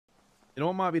You know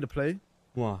what might be the play?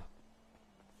 What?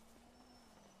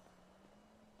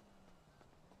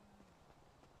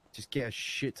 Just get a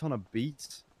shit ton of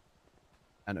beats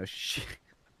and a shit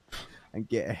and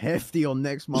get hefty on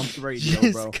next month's radio,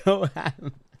 Just bro. go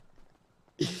ham.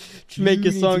 Just make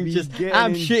a song. Just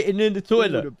I'm shitting in the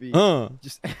toilet.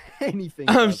 Just anything.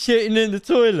 I'm shitting in the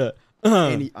toilet.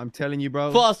 I'm telling you,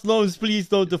 bro. Fast loans, please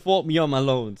don't default me on my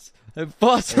loans.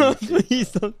 Fast loans,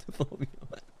 please don't default me on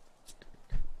my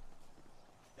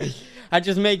loans. I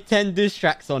just make 10 diss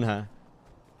tracks on her.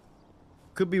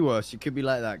 Could be worse. You could be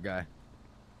like that guy.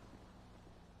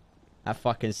 That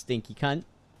fucking stinky cunt.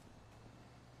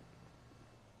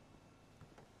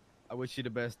 I wish you the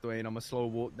best, Dwayne. I'm a slow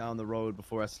walk down the road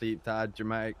before I sleep to add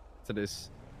dramatic to this.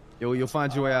 You'll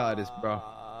find your way out of this, bro.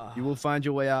 You will find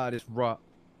your way out of this rut.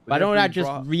 Why don't I just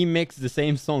remix the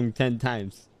same song 10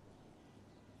 times?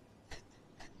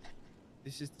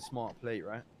 This is the smart plate,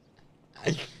 right?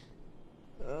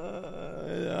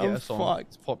 I'm fucked.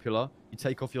 It's popular. You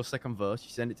take off your second verse.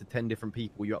 You send it to 10 different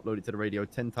people. You upload it to the radio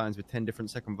 10 times with 10 different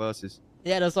second verses.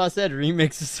 Yeah, that's what I said.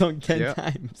 Remix the song 10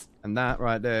 times. And that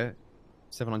right there,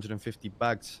 750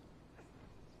 bags.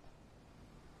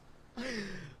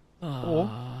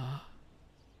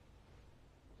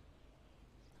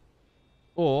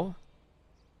 Or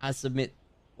I submit,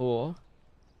 or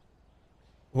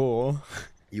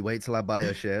you wait till I buy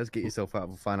your shares, get yourself out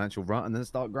of a financial rut, and then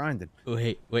start grinding.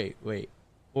 Wait.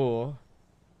 Or,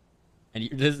 and you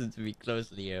listen to me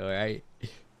closely here, alright?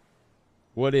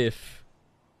 What if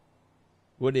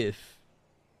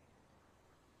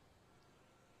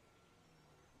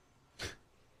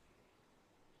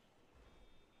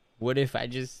I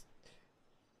just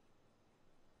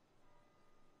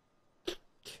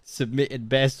submitted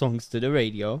bare songs to the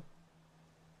radio,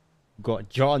 got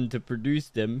John to produce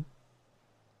them,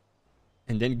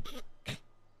 and then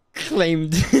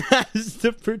claimed as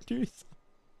the producer?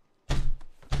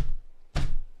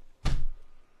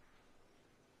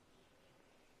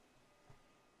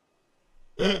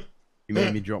 You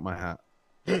made me drop my hat.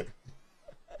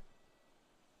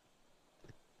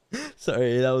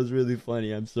 Sorry, that was really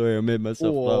funny. I'm sorry, I made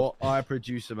myself laugh. Or I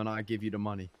produce them and I give you the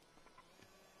money.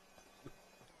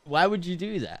 Why would you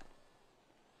do that?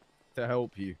 To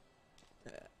help you.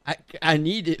 I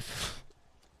need it.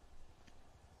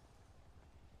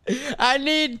 I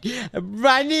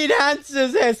need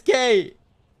answers, SK.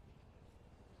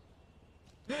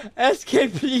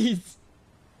 SK, please.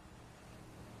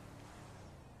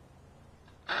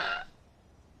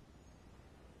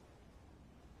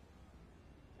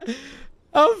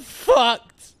 I'm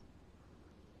fucked.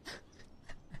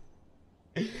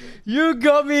 You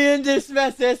got me in this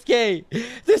mess, SK.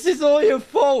 This is all your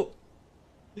fault.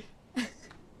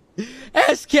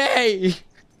 SK.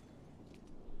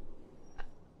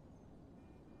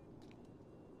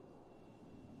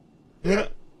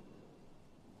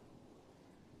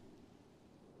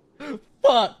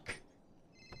 Fuck.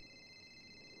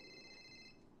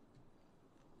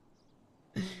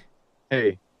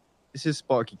 Hey, this is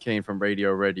Sparky Kane from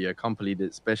Radio Ready, a company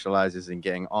that specializes in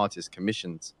getting artists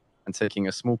commissions and taking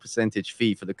a small percentage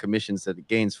fee for the commissions that it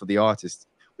gains for the artist.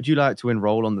 Would you like to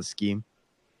enroll on the scheme?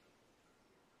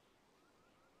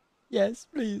 Yes,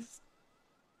 please.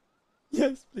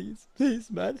 Yes, please.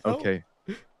 Please, man. Help. Okay.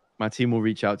 My team will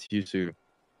reach out to you soon.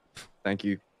 Thank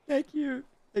you. Thank you.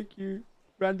 Thank you.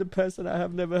 Random person I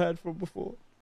have never heard from before.